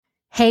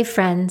Hey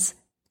friends,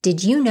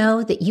 did you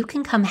know that you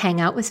can come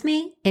hang out with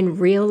me in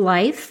real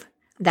life?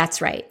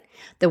 That's right.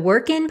 The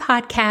Work In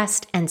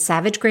podcast and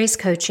Savage Grace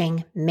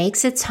Coaching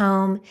makes its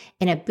home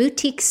in a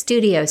boutique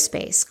studio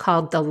space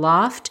called The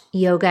Loft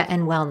Yoga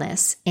and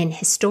Wellness in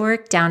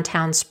historic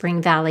downtown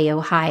Spring Valley,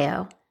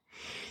 Ohio.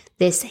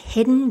 This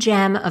hidden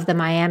gem of the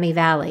Miami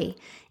Valley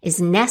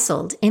is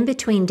nestled in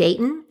between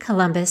Dayton,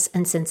 Columbus,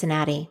 and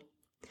Cincinnati.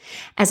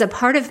 As a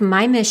part of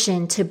my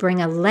mission to bring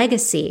a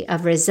legacy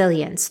of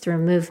resilience through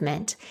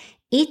movement,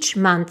 each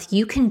month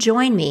you can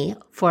join me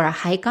for a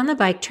hike on the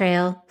bike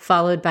trail,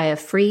 followed by a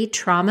free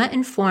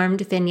trauma-informed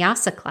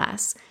vinyasa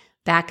class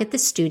back at the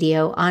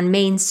studio on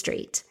Main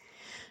Street.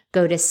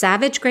 Go to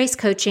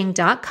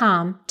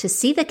savagegracecoaching.com to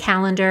see the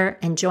calendar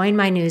and join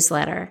my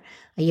newsletter,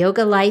 A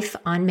Yoga Life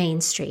on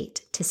Main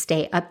Street, to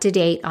stay up to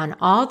date on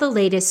all the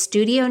latest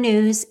studio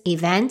news,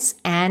 events,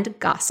 and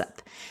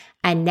gossip.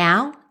 And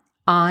now,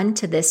 on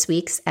to this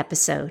week's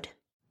episode.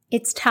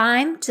 It's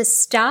time to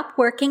stop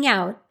working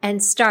out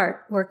and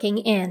start working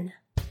in.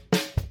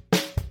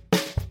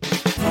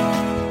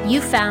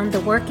 You found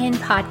the Work In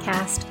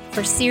podcast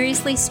for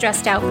seriously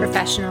stressed out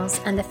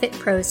professionals and the fit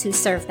pros who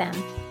serve them.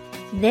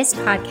 This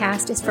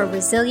podcast is for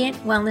resilient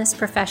wellness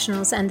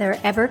professionals and their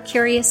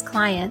ever-curious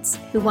clients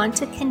who want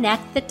to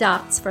connect the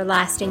dots for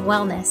lasting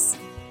wellness.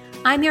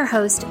 I'm your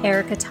host,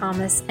 Erica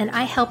Thomas, and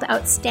I help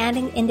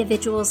outstanding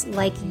individuals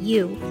like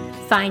you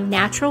find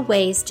natural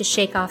ways to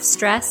shake off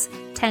stress,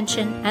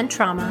 tension, and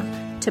trauma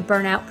to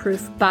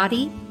burnout-proof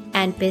body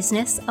and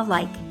business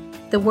alike.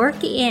 The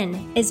Work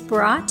In is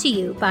brought to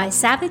you by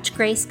Savage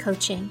Grace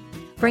Coaching,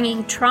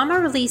 bringing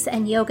trauma release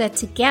and yoga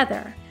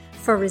together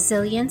for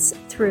resilience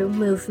through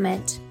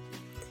movement.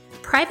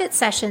 Private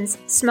sessions,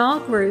 small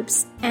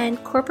groups,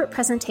 and corporate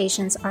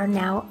presentations are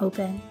now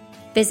open.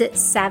 Visit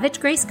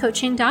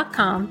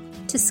savagegracecoaching.com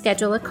to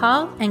schedule a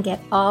call and get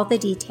all the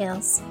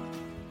details.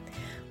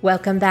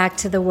 Welcome back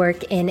to the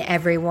Work In,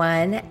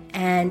 everyone,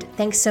 and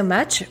thanks so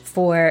much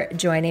for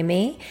joining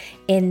me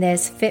in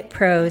this Fit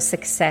Pro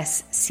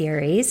Success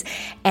series.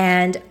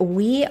 And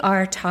we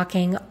are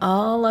talking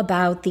all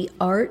about the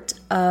art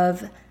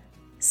of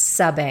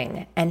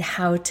subbing and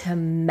how to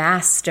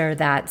master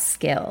that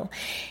skill.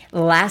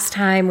 Last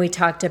time we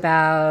talked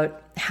about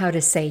how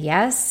to say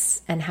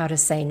yes and how to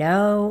say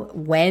no,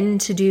 when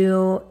to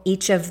do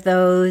each of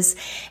those,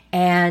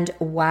 and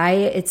why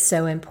it's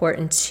so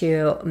important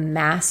to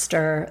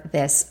master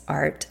this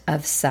art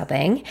of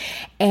subbing.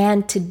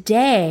 And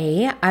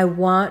today I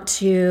want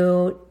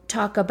to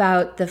talk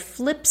about the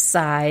flip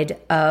side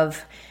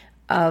of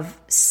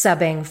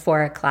subbing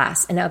for a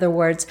class. In other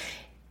words,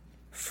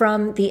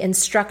 from the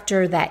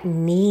instructor that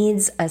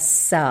needs a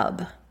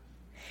sub,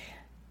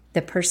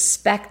 the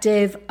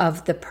perspective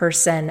of the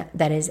person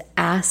that is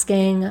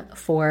asking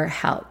for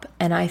help.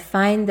 And I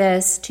find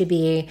this to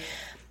be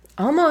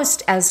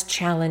almost as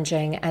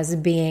challenging as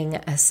being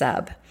a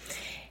sub.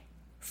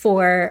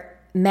 For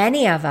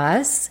many of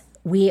us,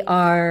 we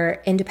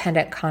are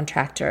independent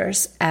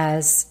contractors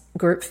as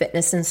group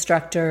fitness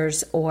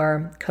instructors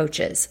or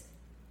coaches.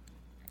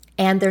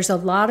 And there's a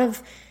lot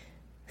of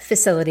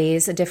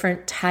facilities,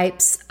 different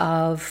types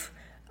of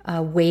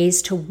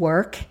ways to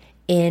work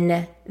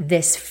in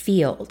this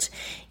field.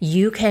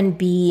 You can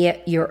be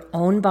your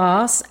own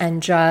boss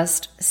and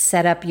just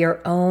set up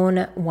your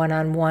own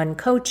one-on-one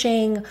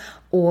coaching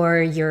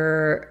or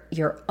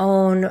your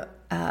own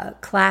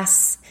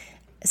class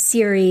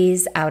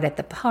series out at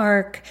the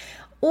park,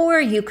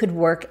 or you could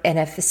work in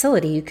a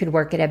facility. You could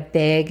work at a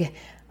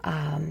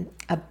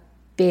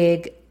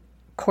big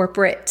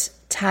corporate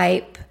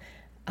type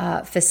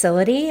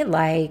facility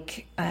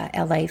like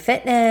LA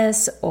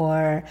Fitness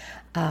or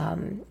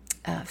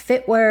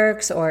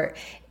FitWorks or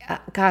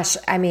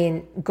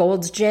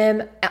Gold's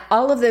Gym.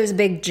 All of those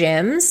big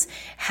gyms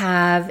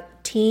have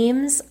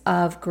teams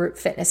of group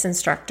fitness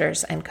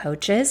instructors and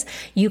coaches.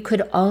 You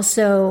could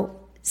also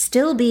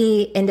still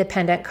be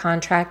independent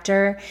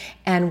contractor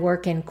and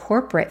work in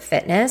corporate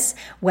fitness,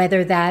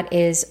 whether that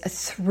is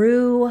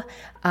through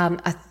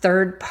a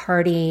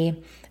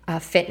third-party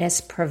fitness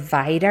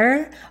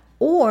provider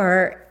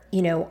or,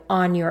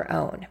 on your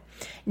own.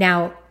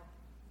 Now,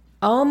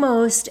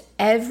 almost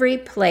every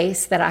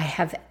place that I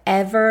have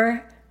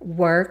ever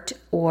worked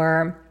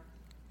or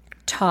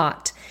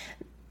taught,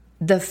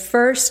 the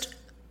first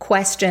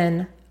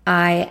question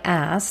I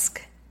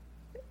ask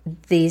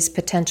these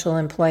potential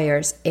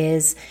employers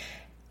is,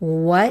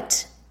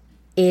 what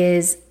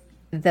is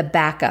the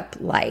backup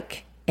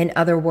like? In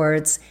other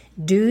words,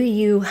 do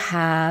you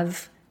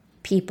have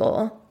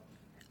people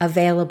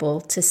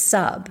available to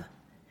sub?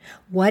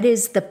 What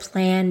is the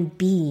plan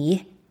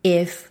B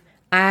if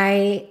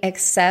I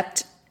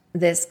accept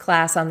this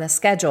class on the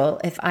schedule?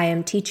 If I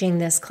am teaching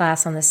this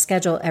class on the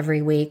schedule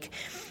every week,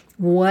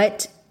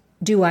 what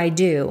do I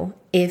do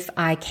if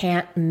I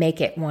can't make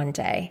it one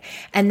day?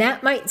 And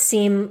that might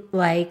seem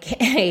like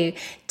a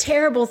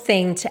terrible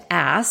thing to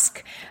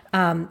ask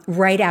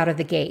right out of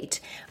the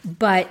gate,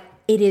 but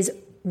it is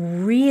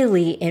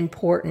really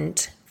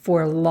important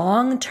for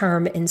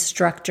long-term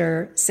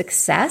instructor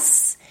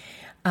success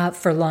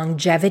for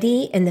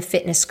longevity in the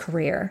fitness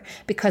career,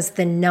 because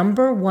the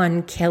number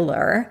one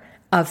killer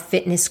of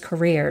fitness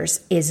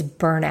careers is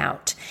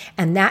burnout.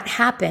 And that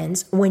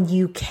happens when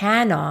you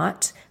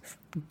cannot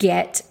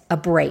get a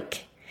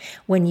break,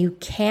 when you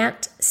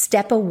can't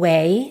step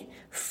away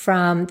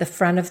from the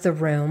front of the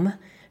room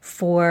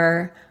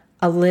for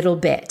a little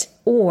bit,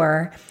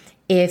 or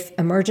if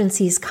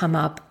emergencies come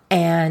up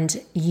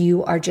and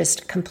you are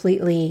just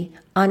completely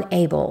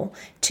unable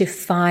to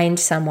find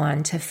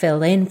someone to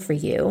fill in for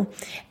you,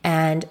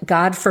 and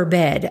God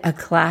forbid a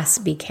class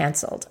be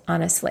canceled.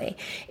 Honestly,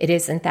 it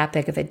isn't that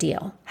big of a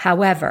deal.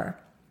 However,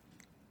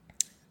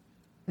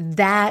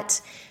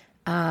 that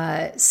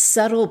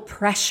subtle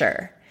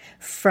pressure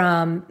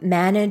from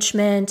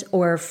management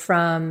or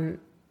from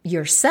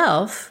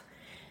yourself,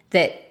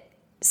 that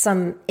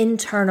some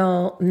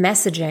internal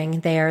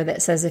messaging there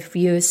that says if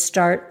you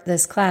start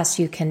this class,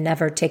 you can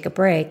never take a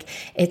break.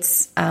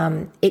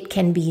 It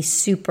can be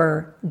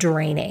super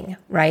draining,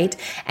 right?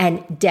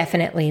 And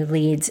definitely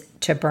leads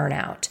to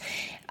burnout.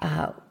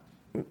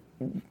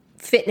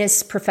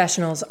 Fitness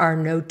professionals are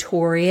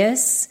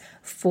notorious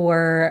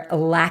for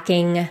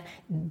lacking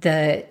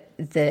the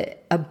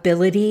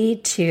ability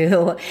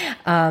to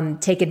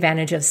take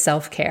advantage of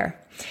self-care.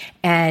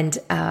 And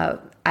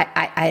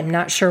I'm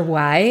not sure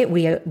why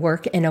we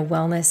work in a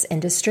wellness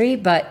industry,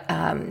 but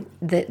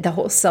the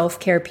whole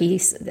self-care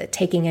piece,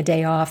 taking a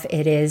day off,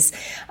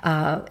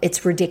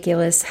 it's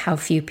ridiculous how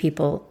few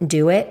people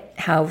do it,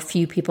 how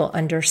few people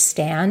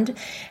understand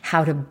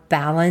how to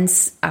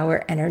balance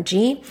our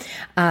energy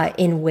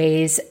in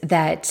ways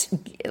that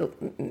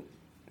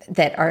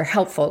are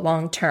helpful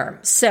long term.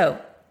 So,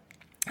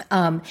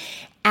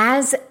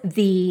 as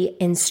the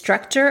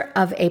instructor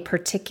of a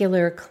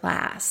particular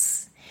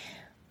class,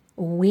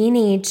 we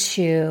need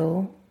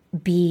to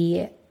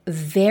be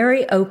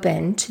very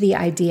open to the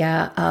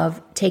idea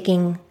of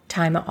taking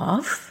time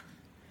off,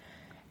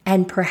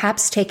 and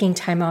perhaps taking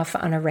time off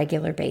on a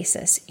regular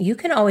basis. You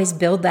can always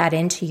build that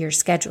into your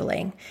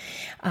scheduling.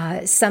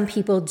 Some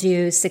people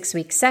do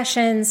 6-week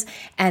sessions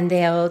and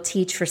they'll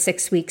teach for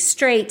 6 weeks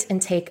straight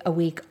and take a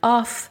week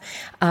off.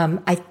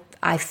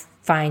 I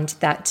find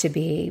that to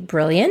be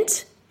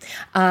brilliant.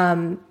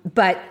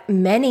 But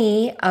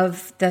many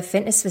of the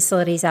fitness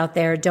facilities out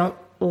there don't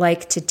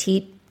like to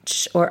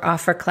teach or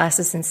offer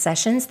classes and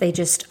sessions. They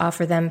just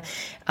offer them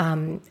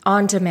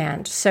on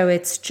demand. So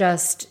it's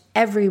just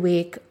every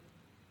week,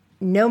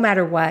 no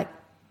matter what,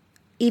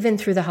 even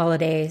through the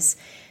holidays,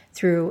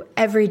 through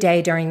every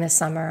day during the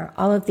summer,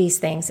 all of these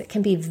things. It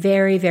can be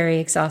very, very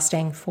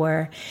exhausting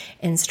for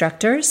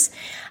instructors,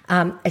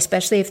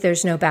 especially if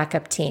there's no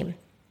backup team.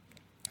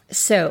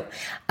 So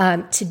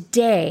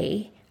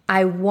today,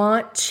 I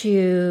want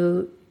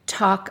to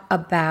talk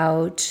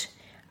about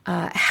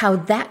how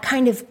that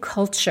kind of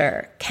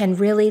culture can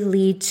really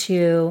lead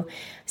to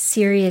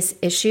serious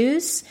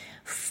issues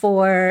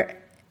for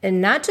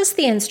not just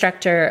the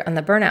instructor on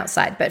the burnout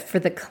side, but for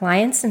the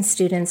clients and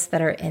students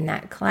that are in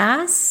that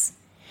class.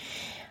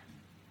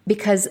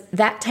 Because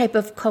that type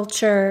of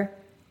culture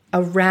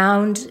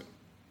around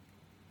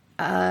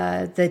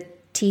the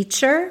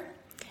teacher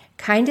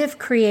kind of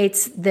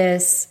creates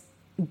this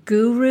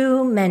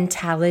guru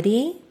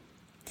mentality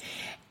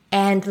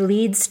and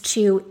leads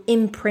to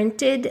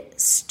imprinted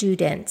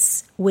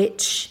students,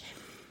 which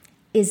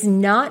is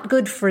not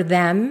good for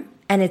them,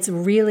 and it's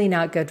really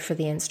not good for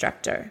the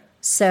instructor.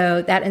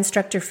 So that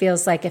instructor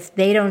feels like if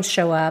they don't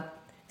show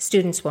up,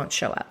 students won't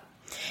show up.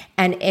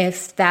 And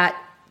if that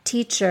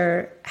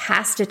teacher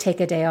has to take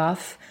a day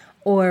off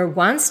or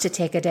wants to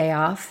take a day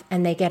off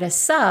and they get a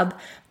sub,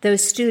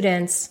 those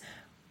students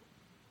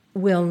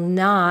will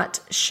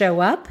not show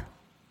up,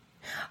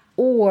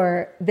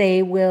 or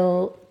they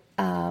will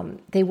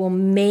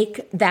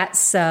make that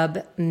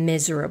sub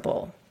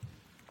miserable.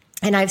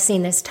 And I've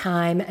seen this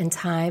time and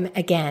time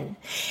again.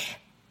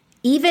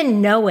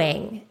 Even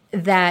knowing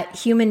that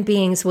human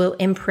beings will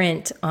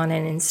imprint on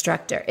an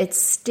instructor, it's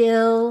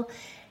still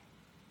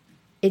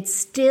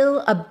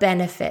a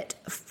benefit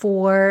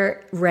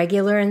for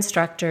regular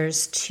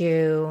instructors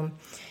to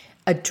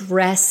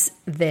address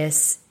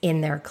this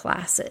in their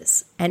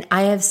classes. And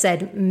I have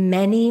said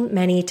many,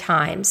 many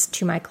times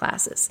to my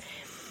classes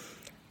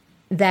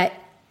that,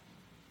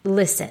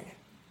 listen,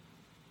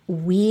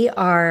 we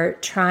are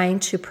trying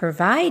to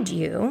provide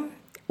you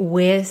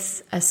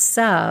with a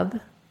sub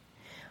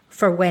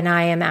for when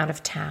I am out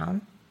of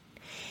town,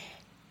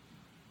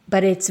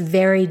 but it's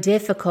very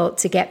difficult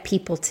to get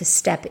people to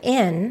step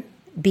in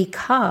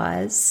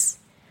because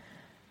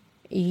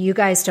you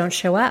guys don't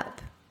show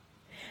up.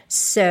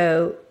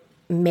 So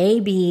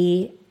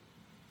maybe,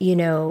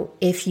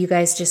 if you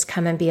guys just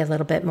come and be a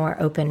little bit more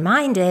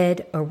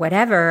open-minded or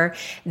whatever,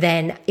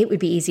 then it would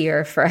be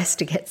easier for us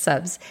to get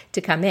subs to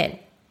come in.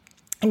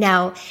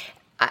 Now,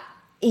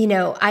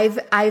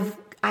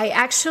 I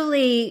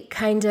actually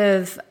kind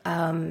of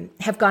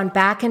have gone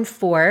back and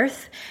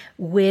forth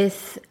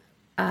with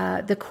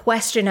the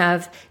question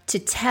of to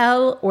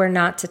tell or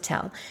not to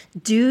tell.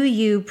 Do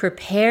you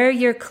prepare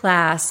your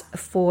class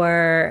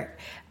for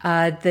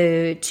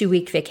the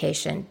 2-week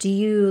vacation? Do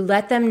you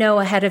let them know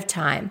ahead of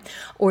time?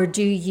 Or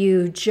do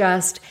you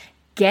just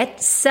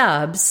get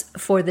subs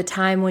for the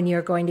time when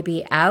you're going to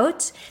be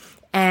out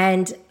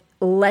and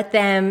let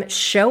them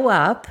show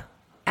up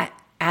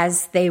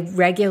as they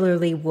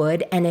regularly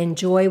would and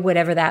enjoy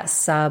whatever that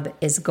sub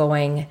is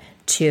going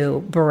to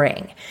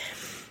bring?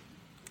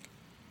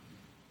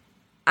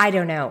 I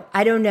don't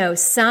know.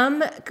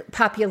 Some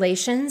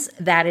populations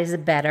that is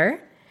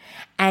better,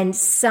 and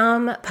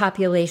some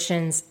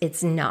populations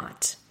it's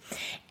not.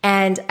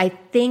 And I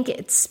think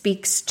it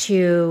speaks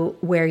to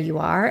where you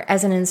are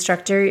as an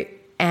instructor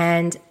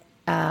and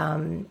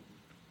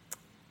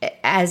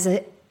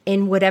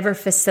in whatever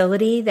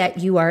facility that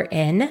you are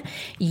in,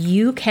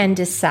 you can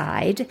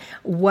decide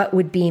what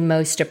would be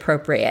most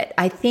appropriate.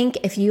 I think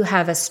if you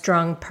have a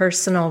strong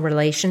personal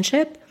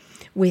relationship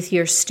with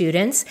your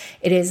students,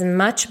 it is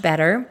much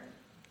better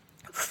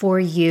for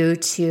you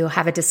to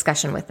have a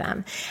discussion with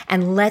them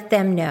and let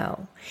them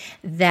know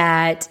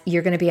that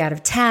you're going to be out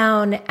of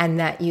town and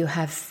that you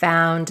have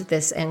found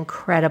this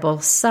incredible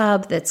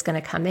sub that's going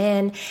to come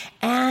in,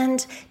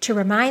 and to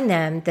remind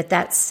them that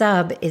that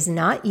sub is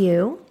not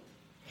you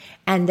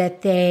and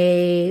that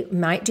they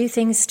might do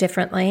things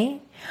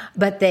differently,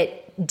 but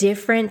that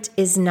different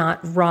is not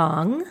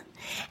wrong,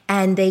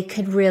 and they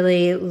could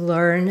really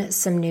learn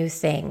some new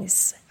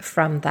things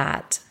from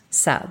that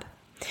sub.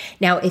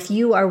 Now, if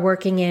you are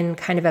working in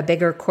kind of a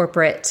bigger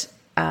corporate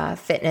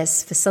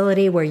fitness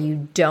facility where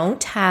you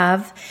don't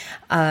have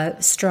a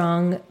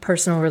strong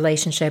personal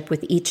relationship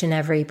with each and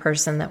every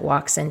person that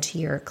walks into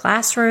your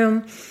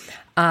classroom,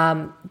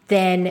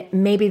 then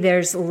maybe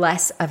there's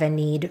less of a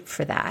need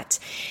for that.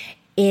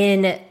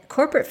 In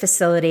corporate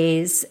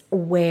facilities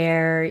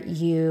where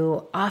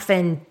you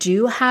often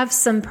do have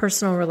some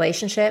personal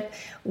relationship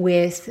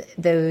with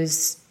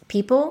those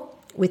people,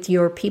 with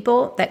your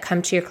people that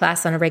come to your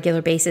class on a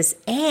regular basis,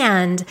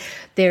 and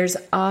there's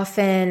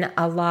often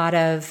a lot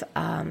of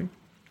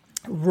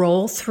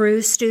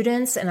roll-through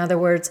students. In other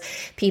words,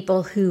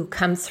 people who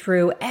come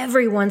through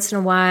every once in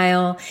a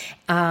while,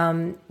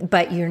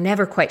 but you're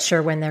never quite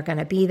sure when they're going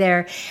to be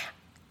there.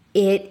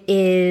 It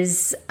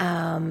is,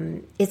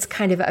 it's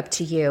kind of up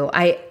to you.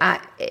 I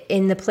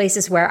in the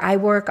places where I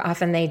work,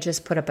 often they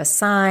just put up a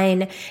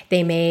sign.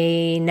 They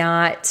may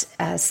not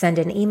send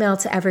an email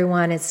to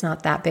everyone. It's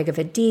not that big of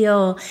a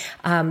deal.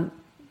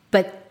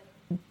 But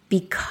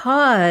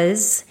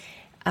because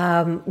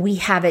we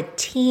have a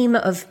team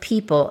of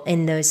people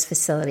in those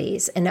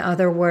facilities. In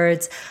other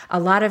words, a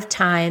lot of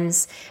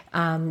times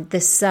the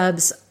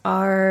subs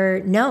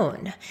are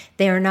known.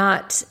 They are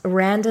not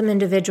random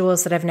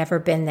individuals that have never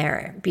been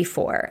there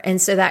before. And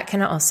so that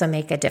can also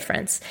make a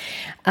difference.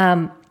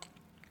 But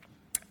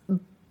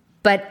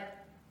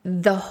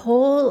the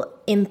whole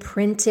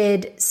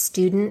imprinted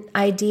student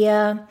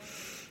idea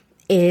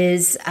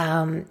is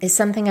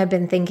something I've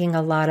been thinking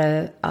a lot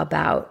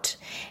about.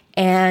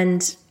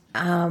 And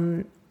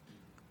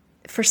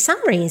for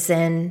some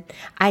reason,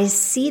 I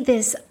see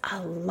this a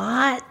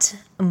lot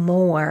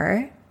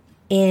more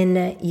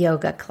in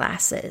yoga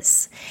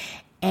classes.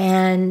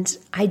 And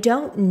I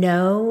don't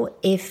know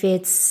if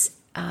it's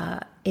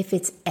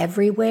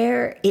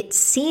everywhere. It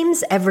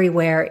seems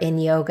everywhere in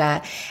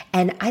yoga.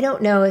 And I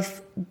don't know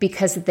if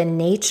because of the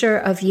nature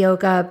of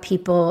yoga,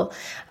 people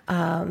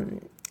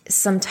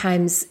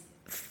sometimes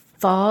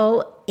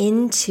fall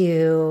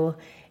into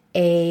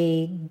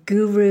a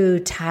guru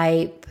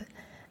type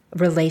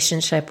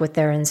relationship with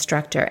their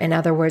instructor. In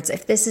other words,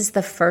 if this is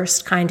the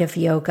first kind of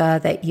yoga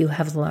that you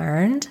have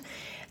learned,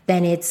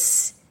 then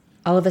it's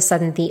all of a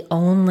sudden the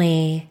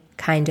only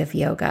kind of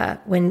yoga,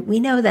 when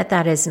we know that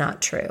that is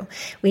not true.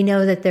 We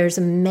know that there's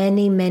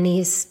many,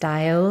 many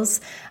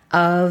styles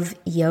of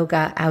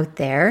yoga out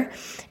there.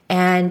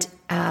 And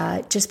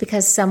just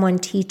because someone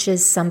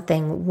teaches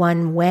something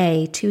one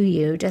way to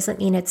you doesn't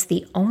mean it's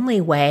the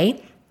only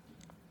way.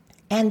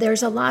 And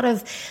there's a lot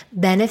of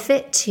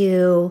benefit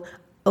to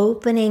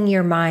opening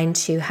your mind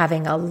to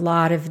having a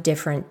lot of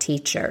different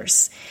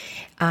teachers.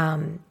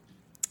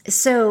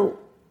 So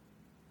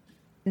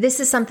this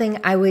is something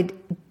I would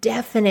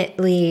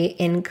definitely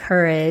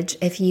encourage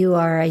if you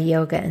are a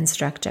yoga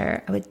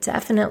instructor. I would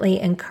definitely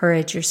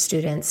encourage your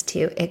students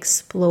to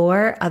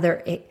explore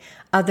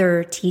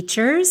other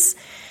teachers,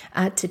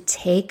 to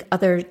take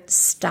other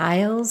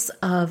styles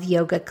of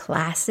yoga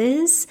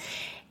classes,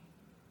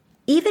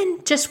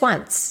 even just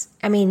once.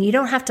 I mean, you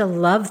don't have to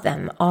love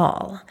them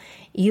all.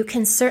 You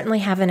can certainly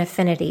have an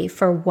affinity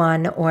for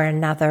one or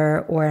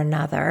another,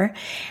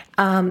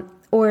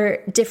 or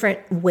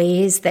different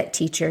ways that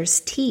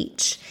teachers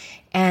teach.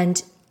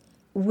 And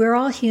we're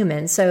all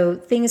human, so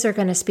things are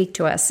going to speak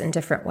to us in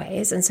different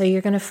ways. And so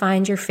you're going to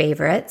find your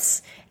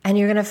favorites, and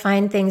you're going to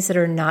find things that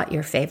are not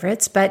your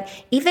favorites. But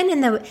even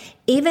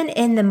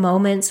in the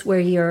moments where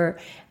you're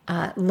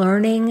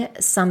learning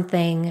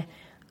something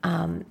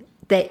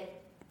that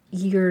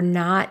you're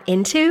not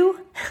into,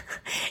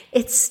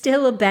 it's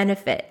still a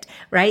benefit,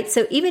 right?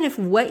 So even if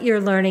what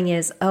you're learning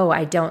is, oh,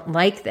 I don't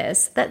like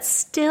this, that's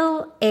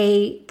still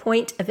a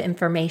point of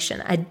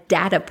information, a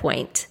data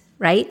point,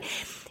 right?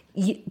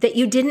 that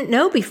you didn't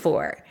know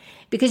before,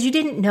 because you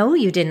didn't know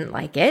you didn't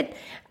like it.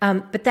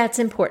 But that's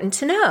important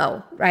to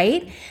know,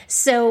 right?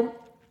 So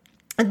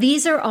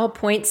these are all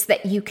points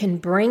that you can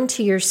bring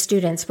to your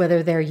students,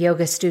 whether they're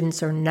yoga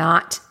students or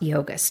not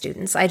yoga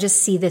students. I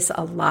just see this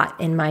a lot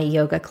in my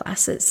yoga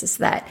classes, is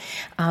that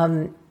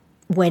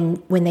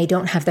when they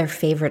don't have their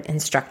favorite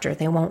instructor,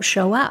 they won't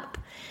show up.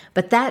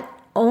 But that's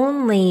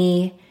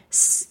only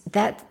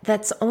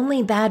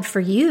bad for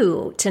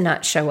you to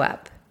not show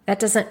up. That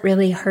doesn't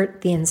really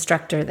hurt the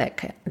instructor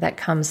that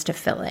comes to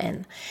fill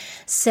in.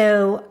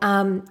 So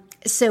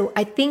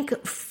I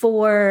think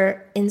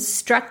for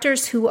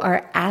instructors who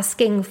are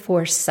asking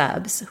for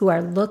subs, who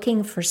are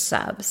looking for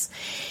subs,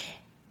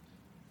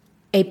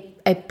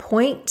 a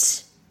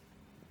point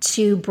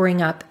to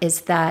bring up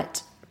is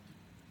that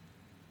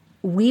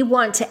we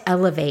want to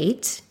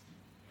elevate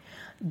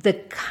the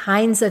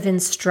kinds of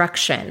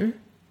instruction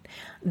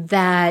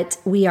that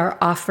we are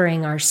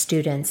offering our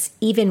students,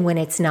 even when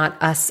it's not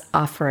us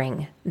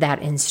offering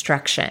that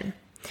instruction.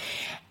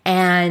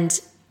 And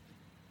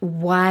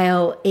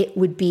while it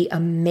would be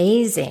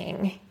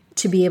amazing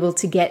to be able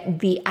to get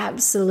the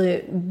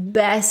absolute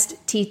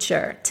best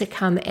teacher to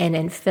come in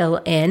and fill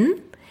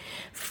in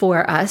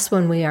for us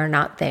when we are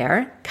not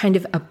there, kind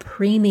of a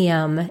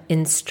premium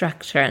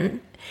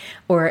instruction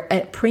or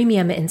a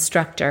premium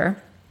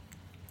instructor,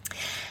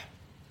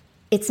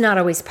 it's not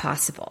always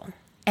possible.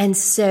 And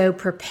so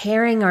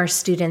preparing our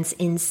students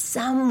in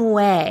some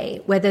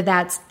way, whether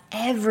that's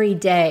every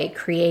day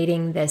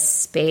creating this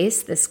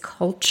space, this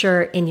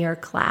culture in your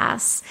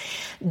class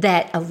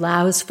that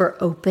allows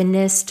for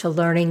openness to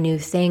learning new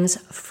things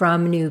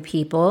from new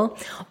people,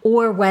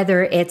 or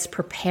whether it's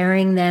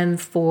preparing them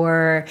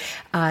for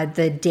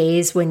the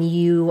days when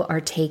you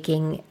are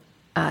taking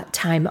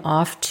time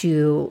off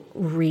to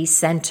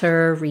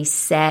recenter,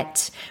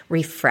 reset,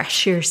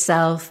 refresh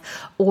yourself,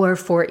 or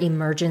for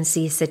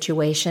emergency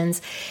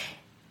situations.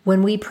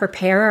 When we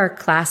prepare our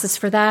classes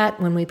for that,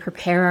 when we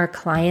prepare our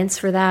clients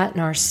for that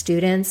and our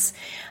students,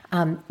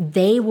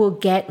 they will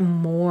get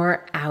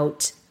more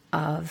out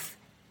of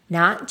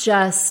not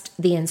just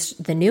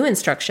the new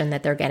instruction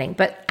that they're getting,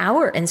 but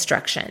our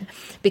instruction,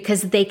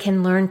 because they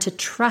can learn to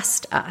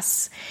trust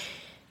us.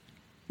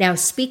 Now,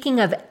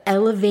 speaking of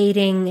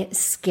elevating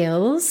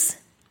skills,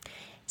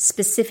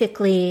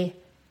 specifically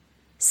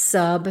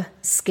sub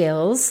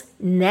skills,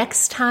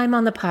 next time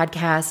on the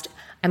podcast,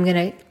 I'm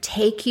going to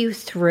take you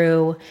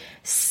through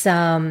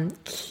some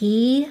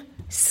key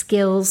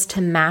skills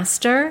to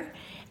master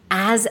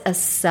as a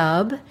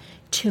sub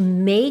to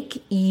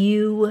make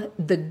you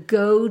the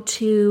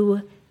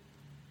go-to,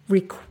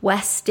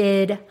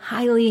 requested,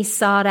 highly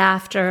sought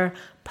after,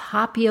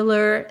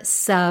 popular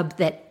sub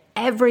that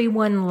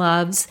everyone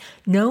loves,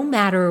 no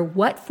matter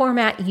what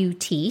format you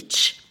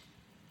teach,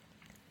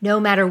 no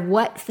matter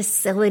what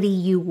facility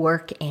you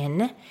work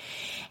in.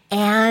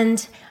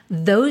 And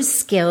those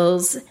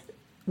skills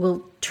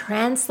will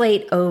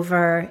translate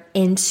over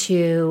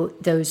into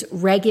those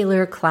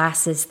regular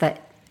classes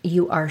that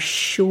you are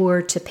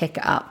sure to pick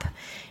up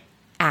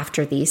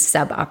after these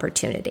sub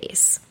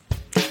opportunities.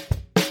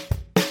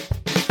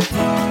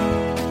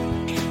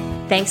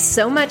 Thanks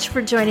so much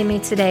for joining me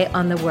today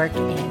on The Work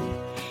In.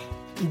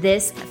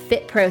 This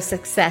Fit Pro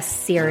Success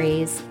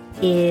series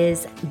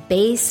is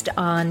based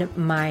on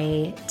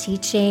my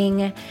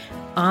teaching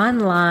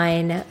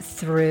online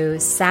through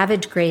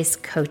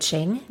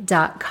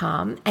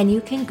savagegracecoaching.com, and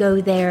you can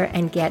go there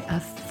and get a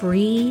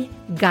free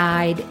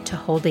guide to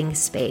holding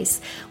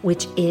space,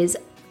 which is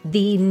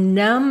the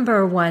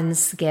number one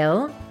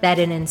skill that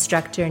an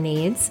instructor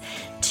needs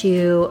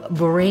to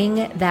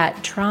bring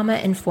that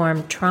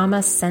trauma-informed,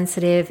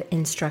 trauma-sensitive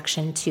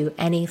instruction to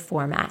any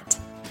format.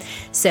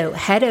 So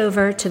head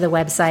over to the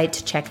website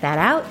to check that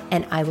out,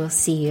 and I will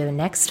see you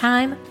next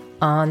time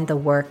on The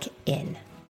Work In.